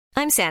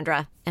I'm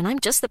Sandra, and I'm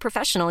just the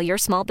professional your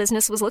small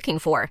business was looking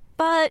for.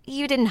 But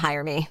you didn't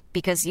hire me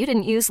because you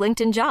didn't use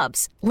LinkedIn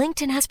Jobs.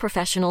 LinkedIn has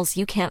professionals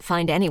you can't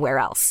find anywhere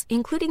else,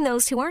 including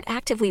those who aren't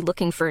actively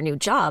looking for a new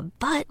job,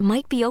 but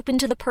might be open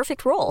to the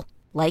perfect role,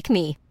 like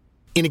me.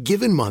 In a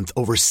given month,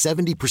 over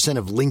 70%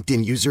 of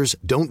LinkedIn users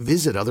don't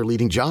visit other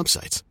leading job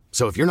sites.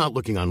 So if you're not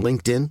looking on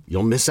LinkedIn,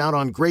 you'll miss out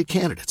on great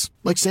candidates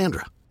like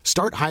Sandra.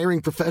 Start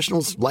hiring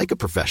professionals like a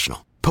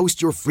professional.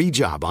 Post your free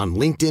job on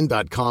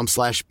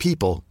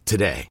linkedin.com/people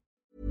today.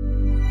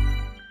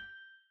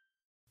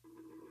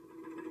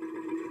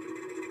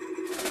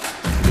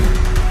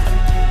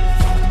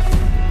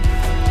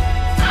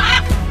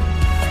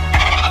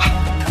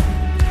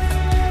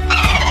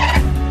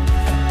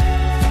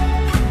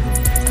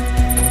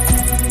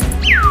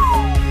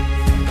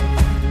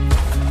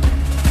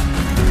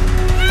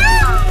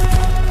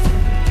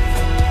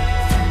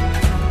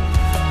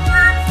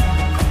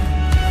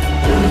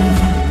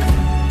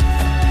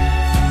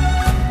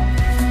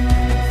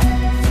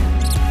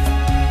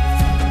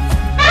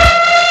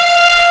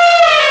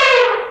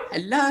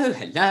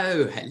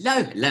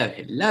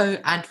 Hello,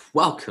 and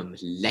welcome,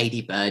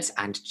 ladybirds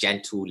and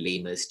gentle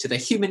lemurs, to the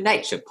Human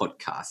Nature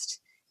podcast.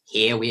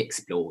 Here we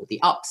explore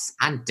the ups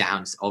and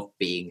downs of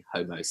being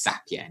Homo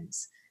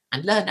sapiens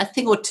and learn a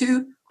thing or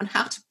two on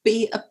how to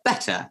be a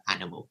better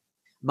animal.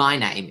 My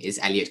name is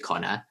Elliot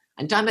Connor,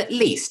 and I'm at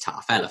least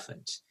half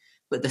elephant.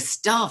 But the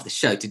star of the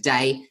show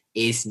today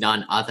is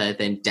none other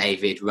than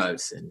David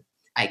Rosen,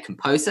 a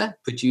composer,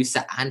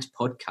 producer, and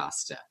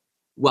podcaster.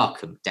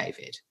 Welcome,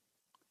 David.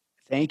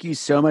 Thank you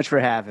so much for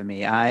having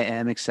me. I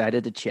am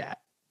excited to chat.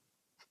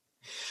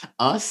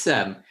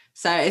 Awesome.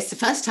 So it's the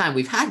first time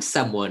we've had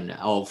someone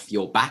of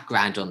your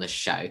background on the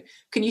show.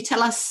 Can you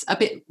tell us a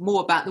bit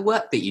more about the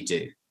work that you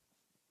do?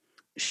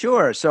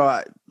 Sure.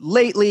 So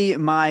lately,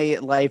 my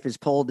life is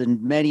pulled in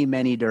many,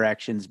 many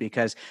directions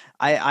because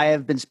I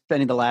have been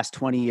spending the last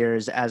 20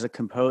 years as a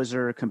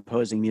composer,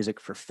 composing music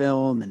for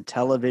film and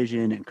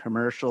television and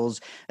commercials,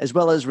 as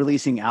well as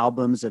releasing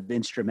albums of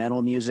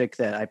instrumental music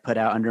that I put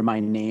out under my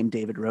name,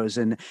 David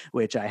Rosen,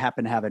 which I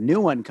happen to have a new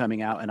one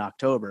coming out in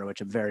October, which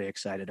I'm very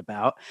excited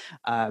about.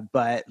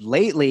 But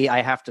lately,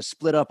 I have to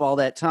split up all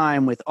that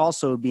time with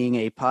also being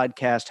a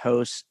podcast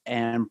host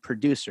and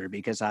producer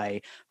because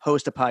I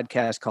host a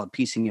podcast called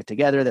Piecing It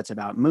Together that's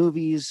about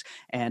movies,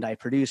 and I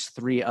produce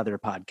 3 other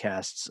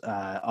podcasts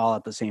all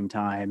at the same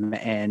time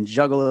and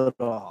juggle it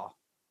all.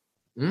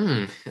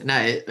 No,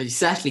 you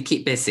certainly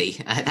keep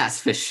busy,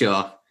 that's for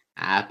sure.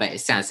 But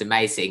it sounds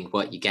amazing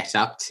what you get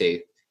up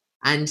to.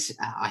 And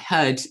I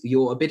heard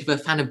you're a bit of a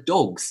fan of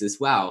dogs as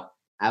well.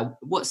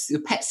 What's the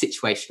pet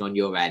situation on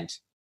your end?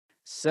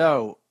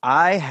 So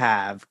I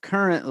have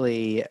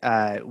currently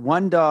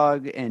 1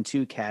 dog and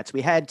 2 cats.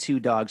 We had 2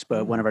 dogs,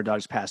 but one of our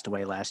dogs passed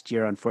away last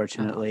year,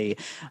 unfortunately.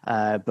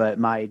 But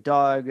my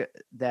dog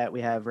that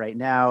we have right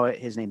now,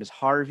 his name is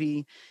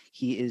Harvey.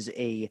 He is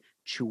a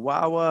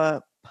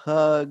Chihuahua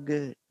Pug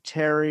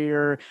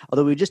Terrier,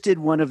 although we just did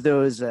one of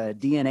those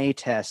DNA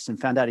tests and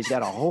found out he's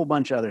got a whole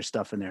bunch of other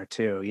stuff in there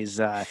too. He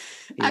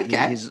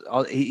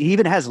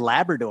even has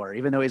Labrador,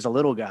 even though he's a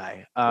little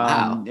guy.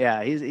 Wow.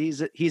 Yeah,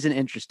 he's an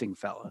interesting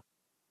fella.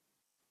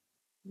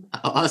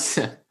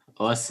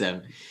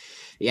 Awesome.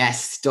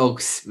 Yes,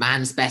 dogs,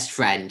 man's best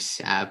friend.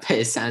 But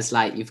it sounds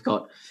like you've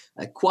got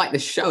quite the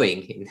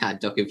showing in that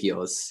dog of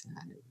yours.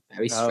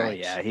 Very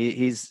strange. Oh yeah,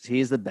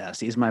 he's the best.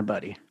 He's my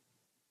buddy.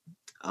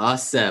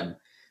 Awesome.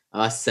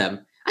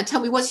 And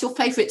tell me, what's your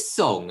favorite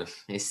song?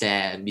 Is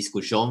there a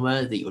musical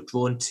genre that you're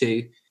drawn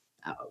to?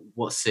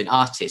 What's an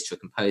artist or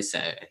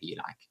composer you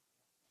like?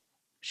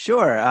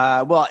 Sure.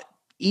 Well,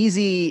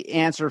 easy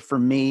answer for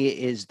me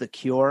is The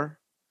Cure.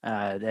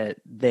 That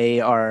they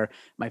are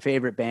my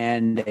favorite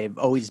band. They've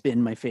always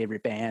been my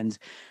favorite band.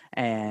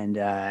 And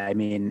I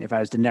mean, if I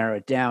was to narrow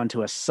it down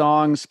to a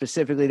song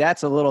specifically,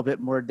 that's a little bit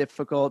more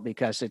difficult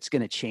because it's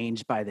going to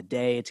change by the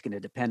day. It's going to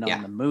depend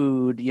on the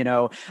mood. You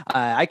know,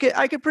 I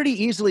could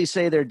pretty easily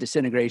say their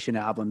Disintegration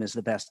album is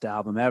the best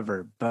album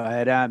ever.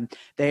 But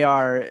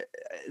they're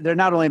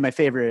not only my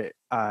favorite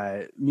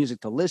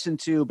music to listen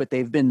to, but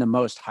they've been the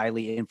most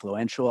highly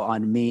influential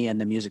on me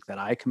and the music that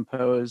I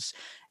compose.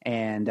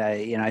 And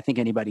I think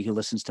anybody who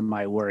listens to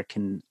my work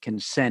can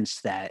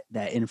sense that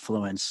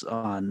influence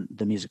on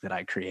the music that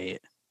I create.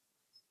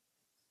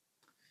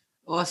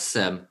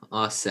 Awesome.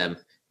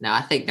 Now,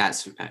 I think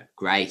that's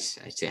great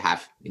to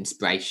have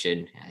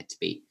inspiration, to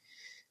be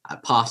a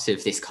part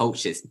of this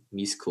culture's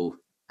musical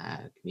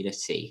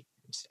community,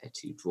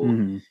 to draw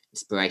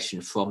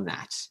inspiration from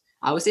that.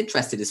 I was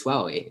interested as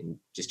well in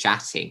just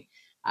chatting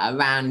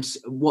around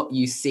what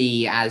you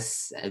see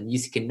as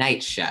music in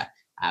nature,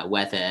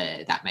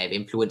 whether that may have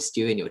influenced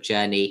you in your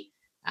journey.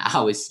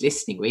 I was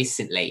listening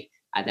recently,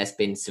 there's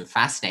been some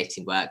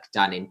fascinating work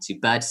done into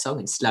birdsong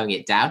and slowing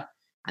it down,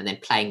 and then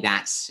playing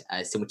that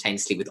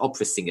simultaneously with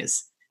opera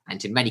singers.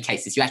 And in many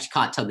cases, you actually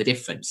can't tell the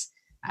difference.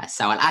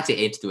 So I'll add it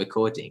into the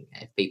recording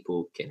if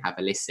people can have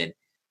a listen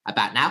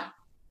about now.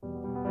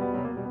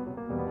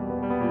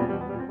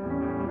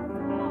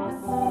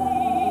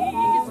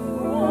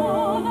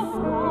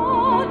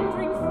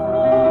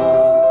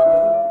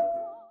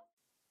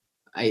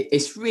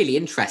 It's really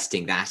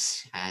interesting that.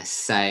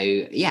 So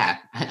yeah,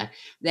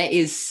 there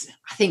is,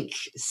 I think,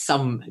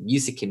 some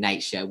music in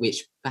nature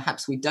which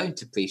perhaps we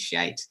don't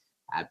appreciate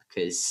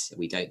because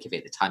we don't give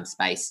it the time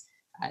space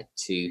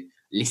to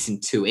listen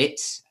to it,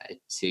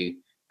 to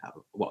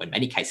well, in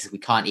many cases we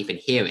can't even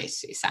hear it.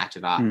 It's out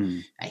of our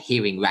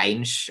hearing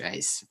range.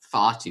 It's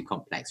far too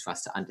complex for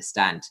us to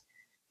understand.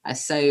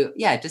 So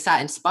yeah, does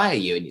that inspire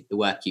you in the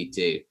work you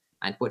do?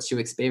 And what's your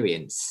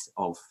experience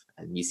of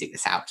music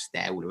that's out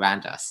there all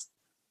around us?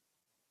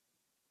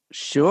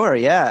 Sure.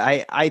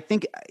 Yeah. I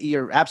think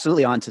you're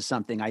absolutely onto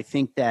something. I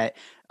think that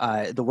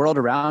the world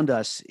around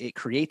us, it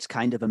creates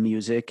kind of a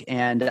music.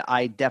 And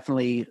I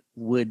definitely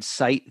would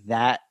cite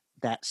that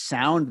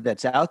sound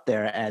that's out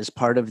there as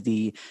part of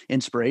the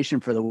inspiration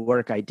for the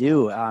work I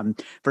do.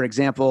 For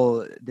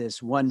example,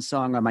 this one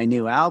song on my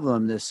new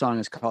album, this song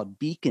is called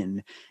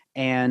Beacon.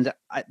 And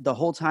the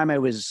whole time I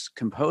was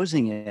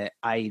composing it,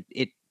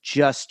 it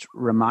just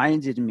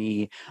reminded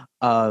me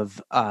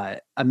of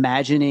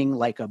imagining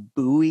like a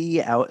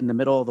buoy out in the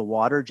middle of the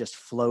water, just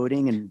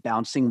floating and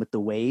bouncing with the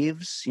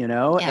waves,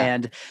 Yeah.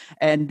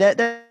 and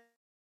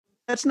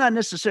that's not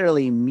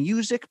necessarily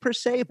music per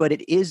se, but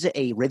it is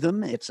a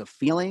rhythm. It's a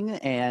feeling,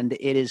 and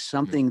it is Mm.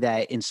 something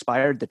that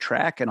inspired the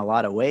track in a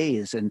lot of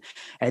ways. And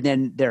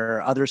then there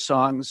are other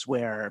songs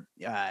where,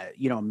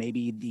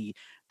 maybe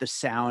the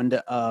sound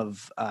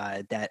of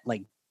that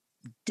like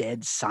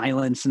dead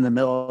silence in the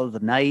middle of the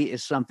night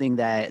is something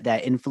that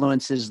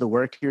influences the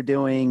work you're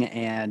doing,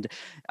 and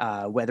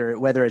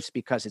whether it's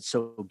because it's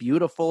so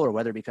beautiful or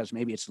whether because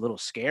maybe it's a little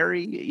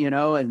scary,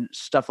 and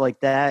stuff like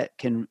that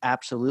can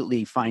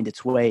absolutely find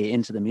its way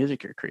into the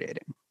music you're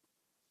creating.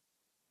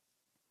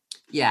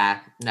 Yeah,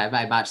 no,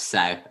 very much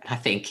so. I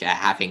think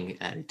having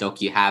a dog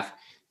you have,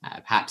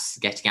 perhaps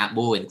getting out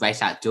more in the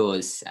great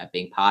outdoors,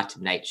 being part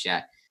of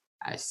nature,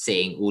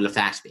 seeing all of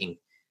that, being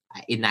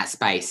in that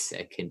space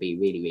can be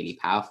really, really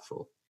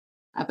powerful.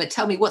 But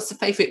tell me, what's the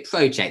favorite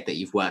project that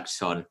you've worked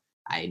on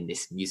in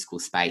this musical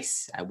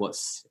space?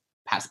 What's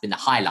perhaps been the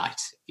highlight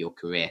of your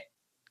career?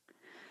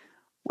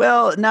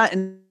 Well,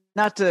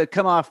 not to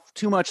come off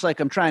too much like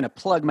I'm trying to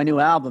plug my new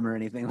album or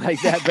anything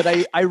like that, but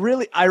I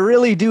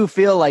really do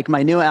feel like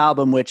my new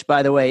album, which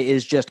by the way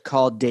is just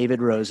called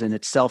David Rosen,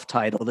 it's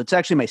self-titled. It's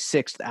actually my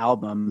 6th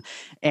album,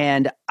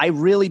 and I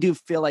really do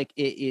feel like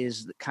it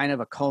is kind of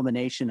a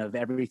culmination of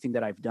everything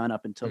that I've done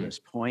up until Mm. this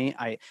point.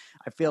 I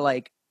feel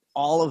like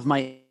all of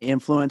my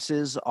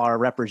influences are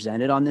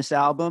represented on this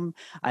album.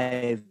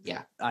 I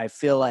Yeah. I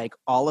feel like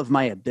all of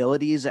my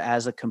abilities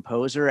as a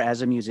composer,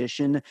 as a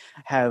musician,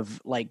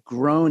 have like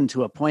grown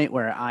to a point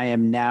where I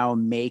am now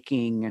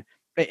making,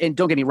 and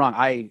don't get me wrong,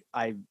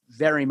 I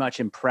very much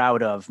am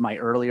proud of my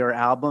earlier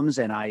albums,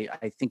 and I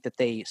think that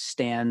they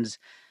stand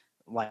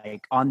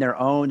like on their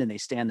own and they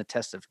stand the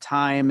test of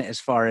time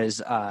as far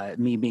as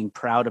me being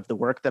proud of the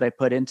work that I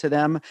put into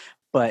them.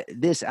 But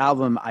this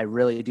album, I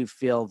really do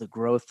feel the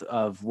growth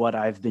of what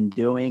I've been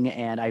doing,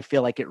 and I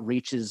feel like it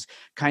reaches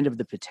kind of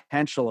the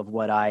potential of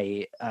what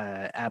I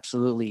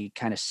absolutely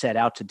kind of set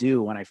out to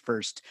do when I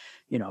first,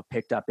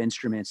 picked up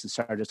instruments and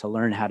started to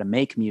learn how to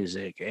make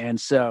music. And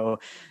so,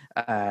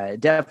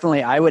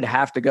 definitely, I would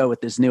have to go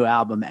with this new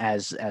album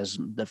as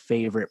the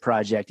favorite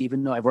project,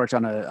 even though I've worked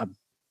on a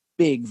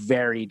big,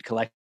 varied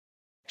collection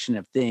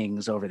of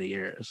things over the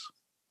years.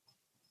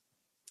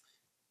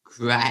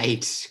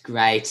 Great,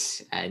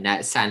 great. No,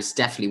 it sounds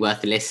definitely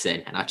worth a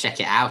listen, and I'll check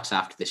it out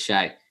after the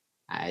show.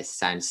 It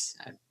sounds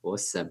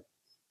awesome.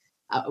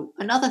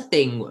 Another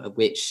thing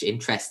which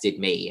interested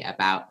me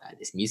about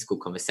this musical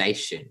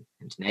conversation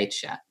and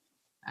nature.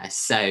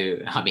 So,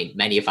 I mean,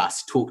 many of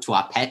us talk to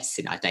our pets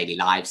in our daily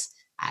lives.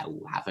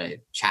 We'll have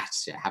a chat,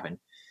 have an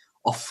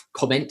off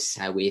comment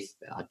with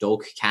our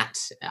dog, cat,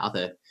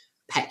 other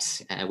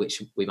pet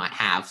which we might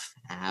have.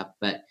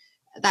 But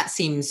that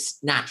seems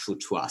natural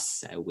to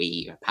us.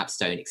 We perhaps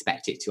don't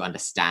expect it to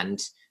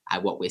understand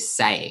what we're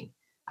saying.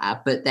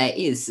 But there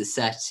is a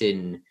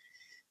certain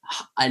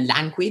a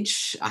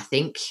language, I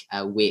think,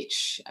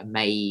 which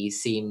may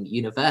seem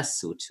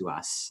universal to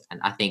us. And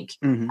I think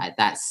Mhm.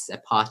 that's a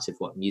part of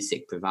what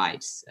music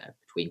provides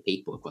between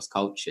people across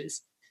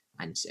cultures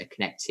and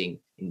connecting,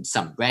 in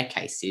some rare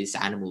cases,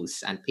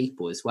 animals and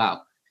people as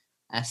well.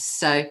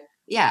 So,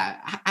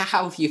 yeah,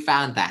 how have you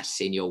found that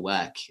in your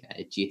work?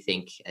 Do you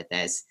think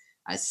there's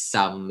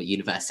some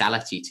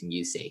universality to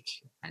music?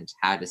 And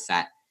how does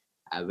that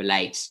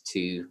relate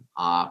to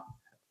uh,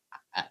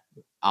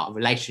 our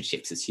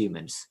relationships as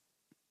humans?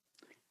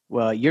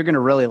 Well, you're going to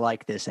really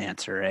like this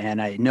answer.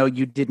 And I know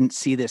you didn't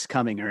see this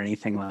coming or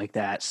anything like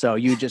that. So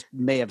you just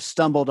may have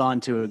stumbled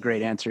onto a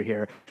great answer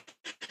here.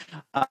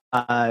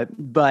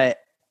 But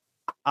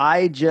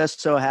I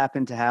just so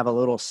happened to have a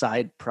little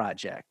side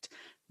project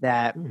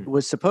that Hmm.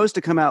 was supposed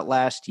to come out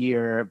last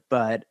year,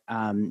 but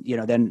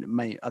then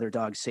my other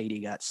dog Sadie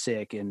got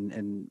sick,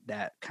 and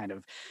that kind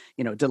of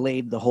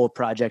delayed the whole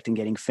project and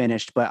getting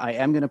finished. But I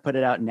am going to put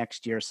it out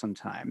next year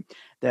sometime.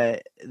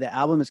 The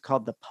album is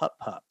called The Pup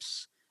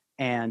Pups,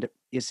 and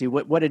you see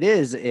what it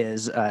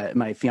is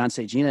my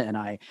fiance Gina and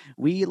I,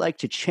 we like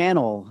to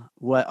channel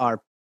what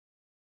our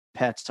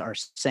pets are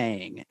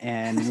saying,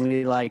 and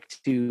we like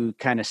to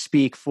kind of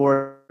speak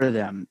for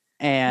them.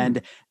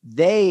 And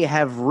they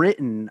have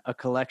written a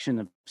collection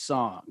of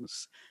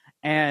songs,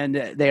 and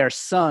they are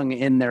sung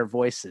in their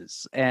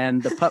voices.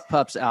 And the Pup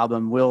Pups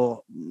album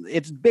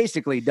it's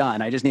basically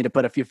done. I just need to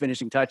put a few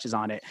finishing touches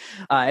on it.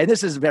 And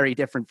this is very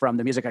different from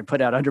the music I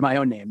put out under my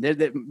own name.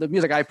 The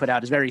music I put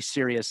out is very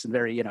serious and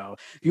very,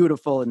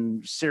 beautiful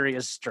and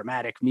serious,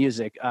 dramatic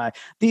music.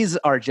 These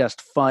are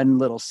just fun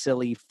little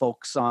silly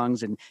folk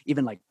songs and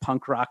even like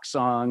punk rock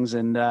songs.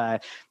 And,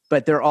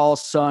 but they're all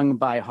sung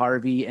by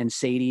Harvey and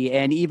Sadie,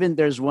 and even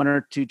there's one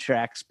or two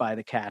tracks by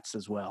the Cats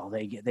as well.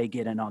 They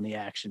get in on the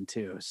action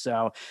too.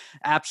 So,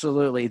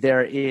 absolutely,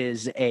 there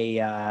is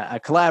a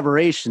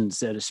collaboration,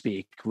 so to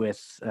speak,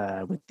 with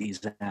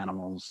these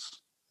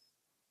animals.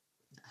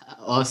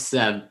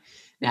 Awesome.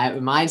 Now it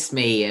reminds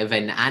me of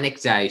an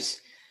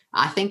anecdote.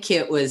 I think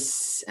it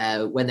was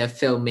when they're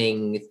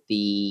filming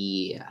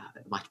it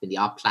might have been the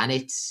Our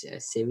Planet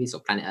series or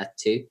Planet Earth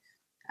 2.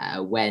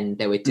 When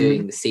they were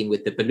doing the scene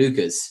with the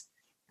belugas.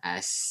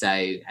 There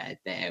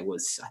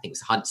was, I think it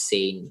was a hunt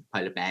scene,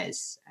 polar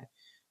bears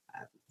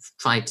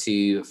trying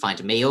to find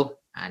a meal,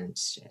 and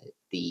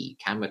the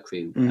camera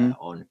crew were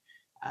on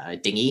a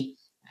dinghy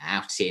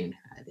out in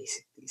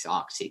these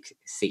Arctic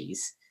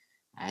seas.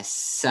 I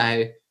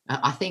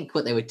think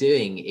what they were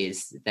doing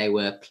is they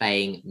were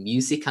playing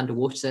music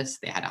underwater. So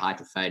they had a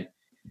hydrophone.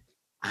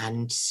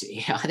 And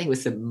I think it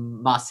was the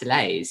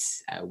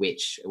Marseillaise,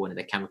 which one of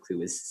the camera crew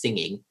was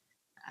singing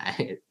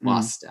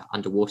whilst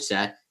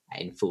underwater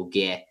in full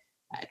gear,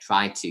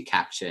 trying to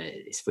capture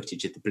this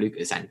footage of the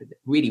belugas, and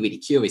really, really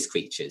curious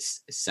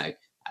creatures. So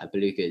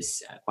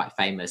belugas are quite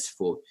famous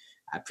for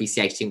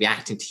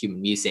reacting to human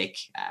music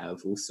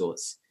of all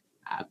sorts,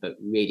 but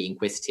really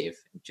inquisitive,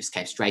 just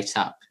came straight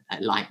up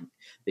like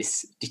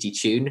this ditty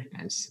tune,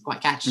 and quite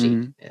catchy,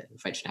 the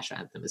French national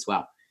anthem as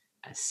well.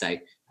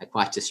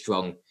 Quite a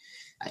strong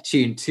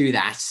tune to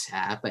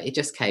that, but it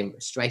just came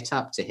straight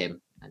up to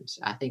him, and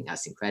I think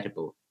that's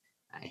incredible.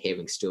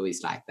 Hearing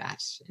stories like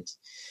that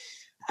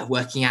and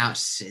working out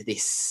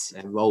this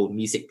role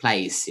music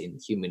plays in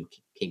human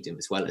kingdom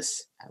as well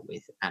as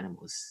with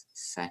animals.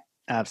 So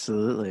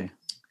absolutely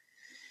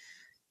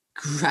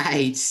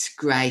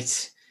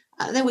great.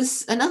 There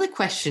was another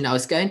question I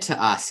was going to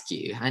ask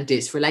you, and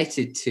it's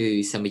related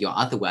to some of your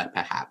other work,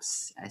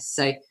 perhaps.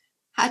 So,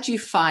 how do you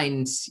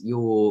find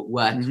your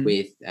work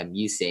with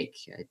music,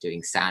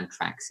 doing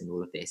soundtracks, and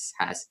all of this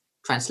has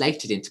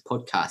translated into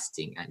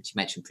podcasting? And you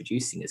mentioned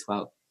producing as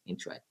well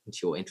into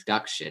your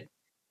introduction.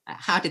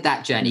 How did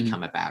that journey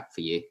come about for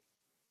you?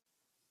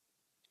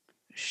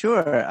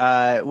 Sure.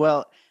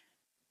 Well,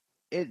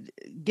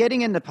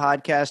 getting into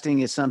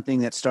podcasting is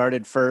something that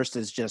started first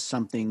as just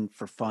something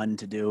for fun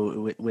to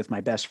do with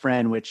my best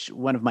friend, which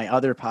one of my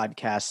other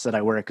podcasts that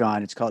I work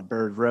on, it's called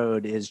Bird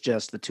Road, is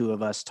just the two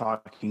of us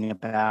talking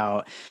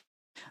about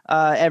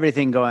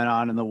everything going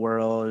on in the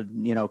world,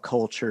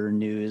 culture,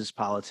 news,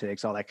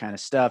 politics, all that kind of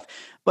stuff.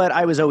 But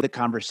I was always the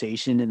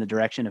conversation in the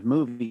direction of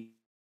movies,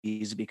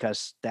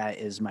 because that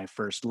is my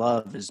first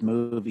love, is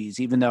movies,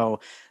 even though,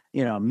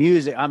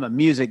 music, I'm a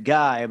music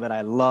guy, but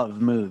I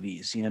love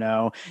movies,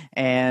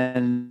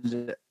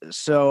 and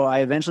so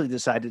I eventually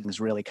decided things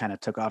really kind of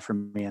took off for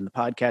me in the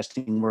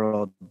podcasting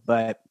world.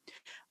 But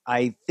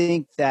I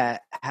think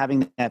that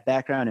having that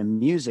background in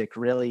music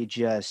really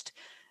just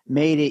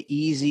made it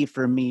easy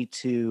for me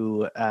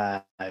to,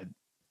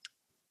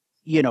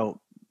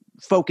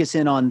 focus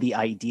in on the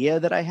idea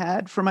that I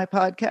had for my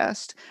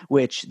podcast,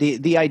 which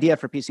the idea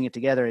for piecing it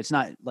together, it's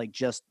not like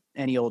just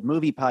any old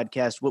movie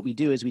podcast. What we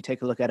do is we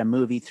take a look at a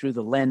movie through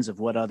the lens of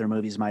what other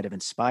movies might have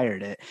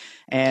inspired it.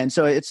 And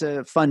so it's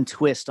a fun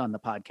twist on the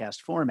podcast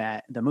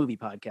format, the movie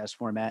podcast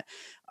format.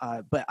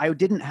 But I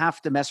didn't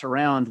have to mess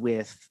around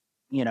with,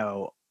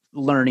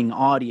 learning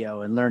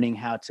audio and learning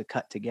how to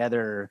cut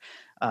together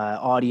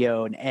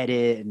audio and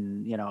edit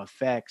and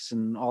effects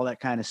and all that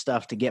kind of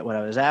stuff to get what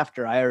I was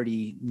after. I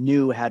already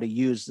knew how to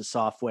use the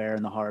software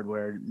and the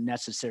hardware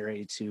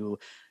necessary to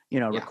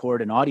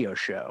record an audio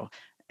show.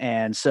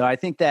 And so I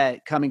think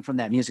that coming from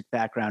that music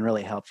background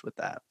really helps with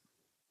that.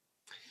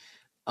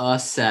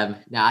 Awesome.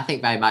 No, I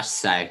think very much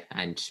so.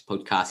 And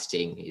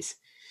podcasting is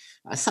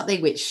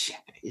something which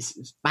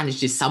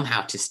manages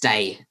somehow to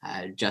stay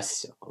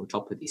just on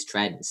top of these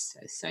trends.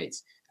 So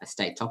it's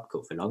stayed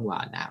topical for a long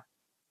while now.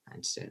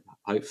 And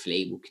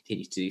hopefully we'll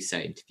continue to do so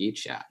in the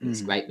future.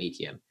 It's a great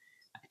medium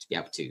to be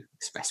able to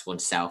express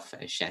oneself,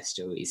 share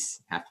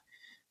stories, have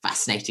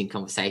fascinating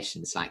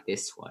conversations like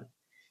this one.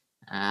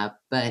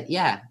 But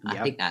yeah, I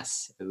think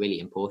that's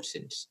really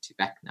important to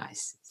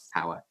recognize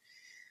the power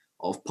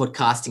of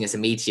podcasting as a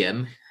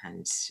medium,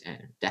 and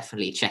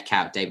definitely check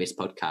out David's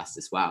podcast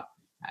as well.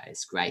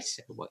 It's great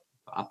what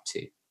you're up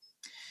to.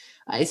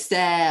 Is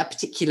there a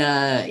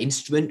particular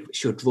instrument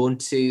which you're drawn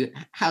to?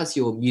 How's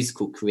your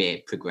musical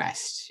career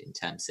progressed in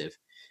terms of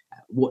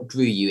what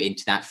drew you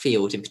into that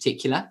field in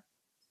particular?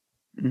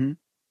 Mm-hmm.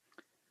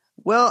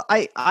 Well,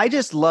 I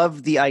just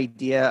love the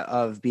idea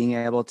of being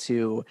able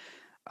to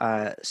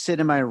sit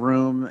in my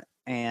room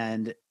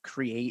and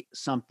create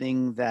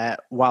something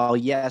that, while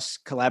yes,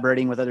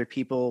 collaborating with other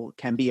people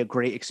can be a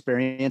great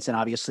experience. And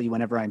obviously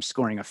whenever I'm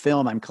scoring a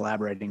film, I'm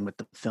collaborating with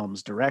the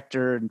film's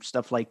director and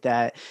stuff like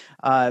that.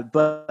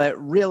 But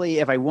really,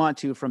 if I want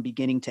to, from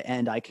beginning to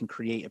end, I can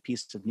create a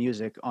piece of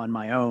music on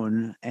my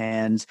own.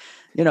 And,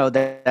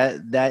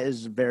 that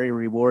is a very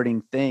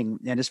rewarding thing.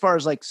 And as far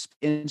as like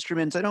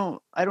instruments, I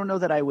don't know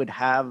that I would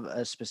have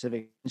a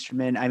specific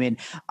instrument. I mean,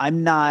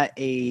 I'm not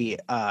a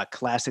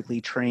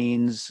classically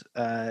trained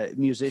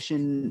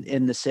musician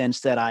in the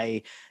sense that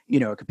I,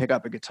 could pick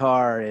up a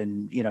guitar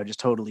and, just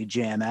totally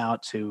jam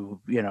out to,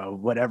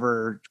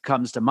 whatever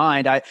comes to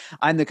mind.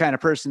 I'm the kind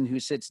of person who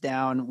sits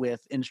down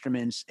with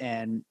instruments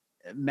and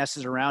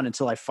messes around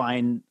until I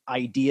find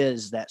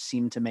ideas that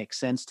seem to make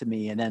sense to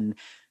me, and then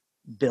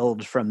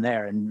build from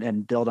there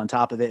and build on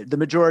top of it. The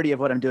majority of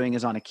what I'm doing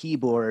is on a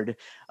keyboard,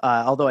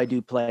 although I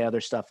do play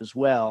other stuff as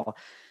well.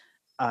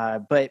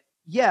 But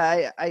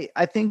yeah,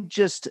 I think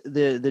just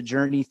the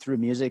journey through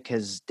music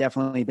has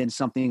definitely been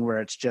something where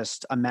it's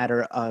just a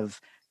matter of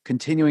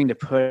continuing to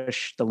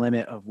push the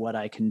limit of what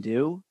I can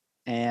do,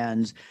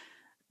 and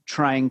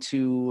trying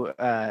to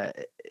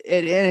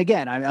and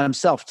again, I'm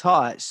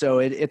self-taught, so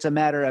it's a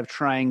matter of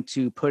trying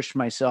to push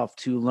myself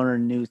to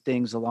learn new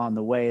things along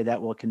the way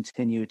that will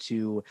continue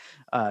to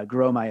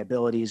grow my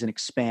abilities and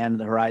expand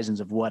the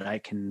horizons of what I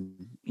can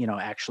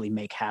actually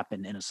make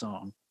happen in a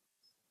song.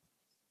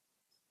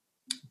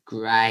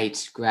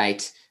 Great.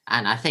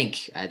 And I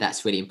think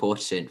that's really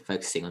important,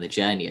 focusing on the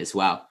journey as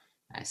well.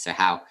 So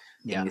how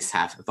things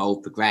have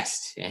evolved,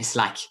 progressed. It's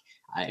like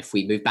if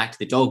we move back to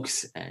the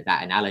dogs,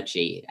 that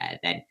analogy,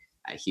 then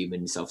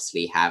humans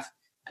obviously have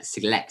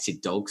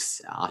selected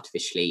dogs,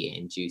 artificially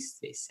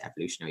induced this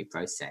evolutionary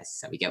process.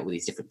 So we get all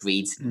these different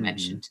breeds you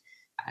mentioned,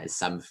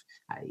 some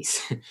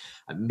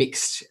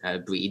mixed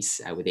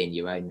breeds within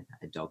your own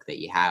dog that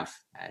you have.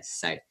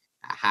 So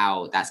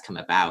how that's come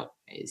about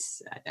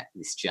is that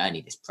this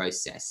journey, this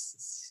process,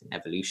 is an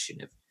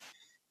evolution of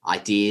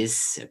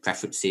ideas,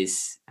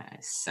 preferences.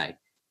 So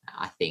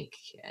I think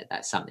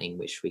that's something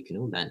which we can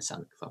all learn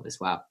something from as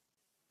well.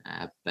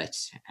 But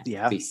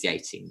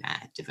appreciating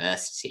that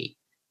diversity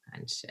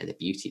and the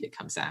beauty that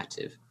comes out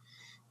of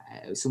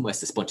it's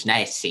almost the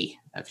spontaneity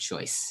of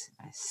choice.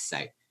 So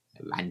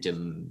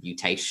random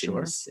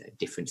mutations,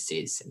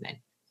 differences, and then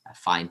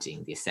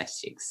finding the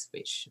aesthetics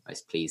which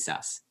most please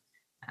us.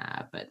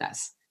 But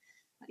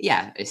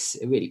it's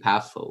really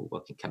powerful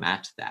what can come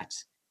out of that.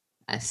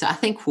 So I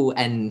think we'll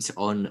end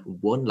on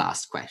one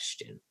last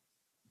question.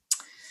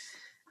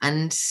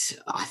 And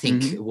I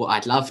think what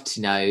I'd love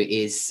to know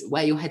is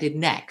where you're headed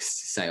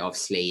next. So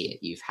obviously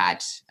you've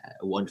had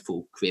a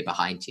wonderful career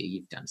behind you.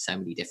 You've done so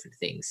many different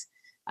things.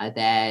 Are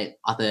there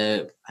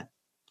other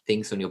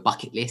things on your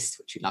bucket list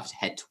which you'd love to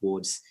head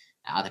towards?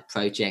 Other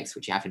projects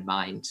which you have in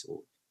mind,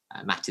 or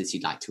matters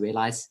you'd like to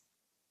realize?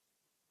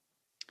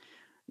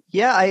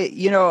 Yeah,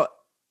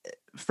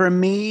 for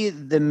me,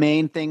 the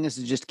main thing is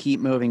to just keep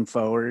moving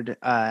forward.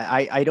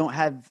 I don't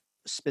have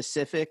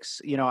specifics.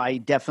 I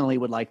definitely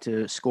would like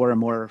to score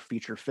more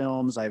feature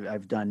films.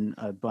 I've done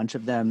a bunch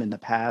of them in the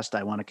past.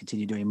 I want to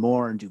continue doing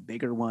more and do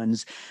bigger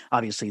ones.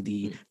 Obviously,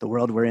 the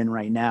world we're in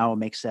right now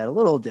makes that a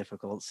little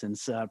difficult,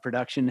 since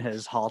production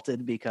has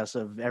halted because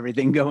of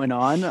everything going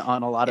on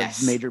a lot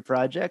of major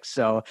projects.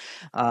 So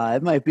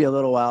it might be a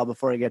little while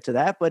before I get to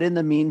that. But in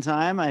the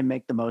meantime, I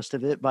make the most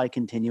of it by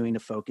continuing to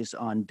focus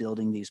on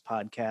building these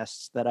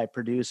podcasts that I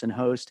produce and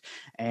host,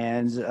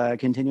 and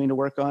continuing to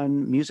work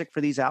on music for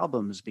these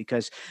albums. Because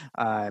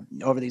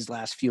over these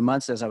last few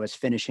months, as I was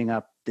finishing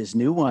up this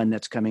new one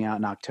that's coming out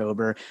in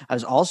October, I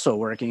was also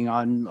working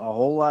on a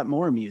whole lot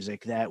more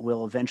music that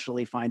will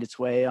eventually find its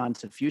way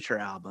onto future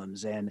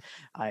albums. And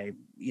I,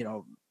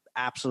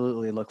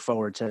 absolutely look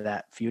forward to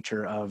that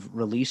future of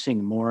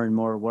releasing more and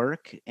more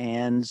work.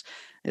 And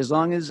as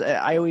long as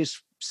I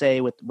always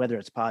say, with whether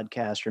it's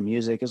podcast or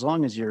music, as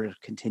long as you're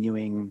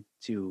continuing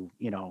to,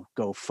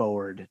 go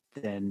forward,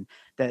 then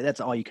that's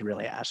all you can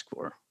really ask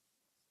for.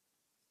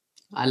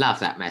 I love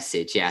that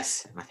message.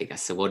 Yes, I think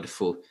that's a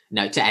wonderful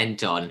note to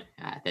end on,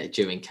 that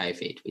during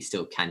COVID, we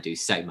still can do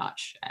so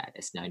much.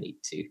 There's no need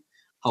to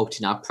halt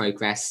in our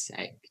progress,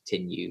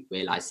 continue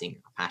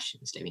realizing our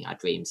passions, living our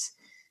dreams.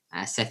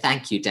 So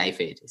thank you,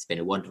 David. It's been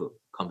a wonderful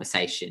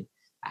conversation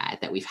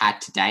that we've had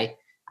today.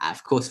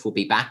 Of course, we'll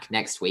be back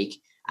next week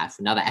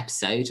for another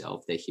episode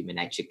of the Human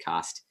Nature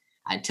Cast.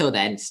 Until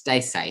then, stay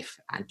safe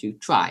and do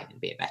try and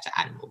be a better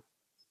animal.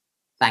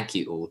 Thank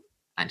you all,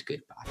 and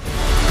goodbye.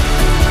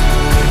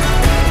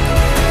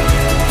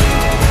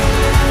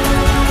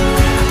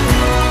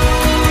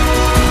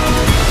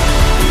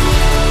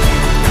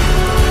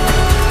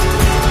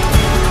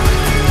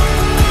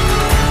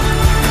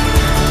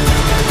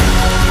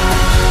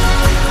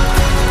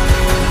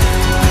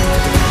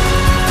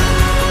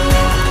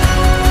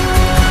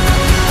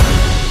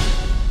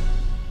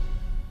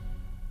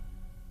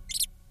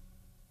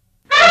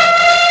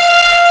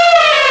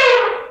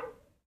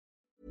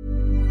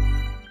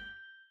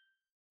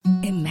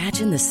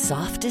 Imagine the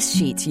softest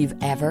sheets you've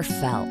ever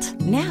felt.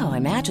 Now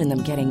imagine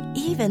them getting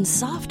even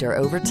softer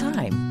over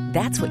time.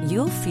 That's what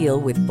you'll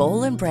feel with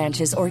Boll &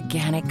 Branch's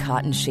organic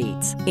cotton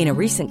sheets. In a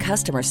recent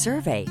customer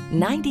survey,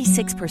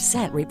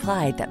 96%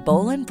 replied that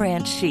Boll &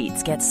 Branch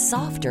sheets get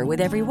softer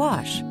with every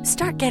wash.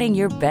 Start getting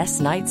your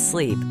best night's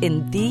sleep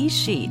in these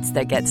sheets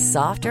that get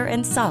softer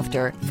and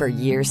softer for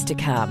years to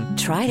come.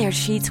 Try their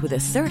sheets with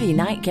a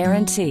 30-night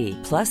guarantee.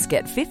 Plus,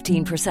 get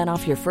 15%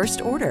 off your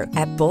first order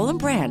at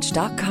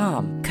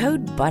bollandbranch.com.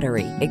 Code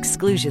BUTTERY.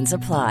 Exclusions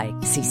apply.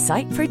 See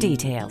site for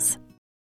details.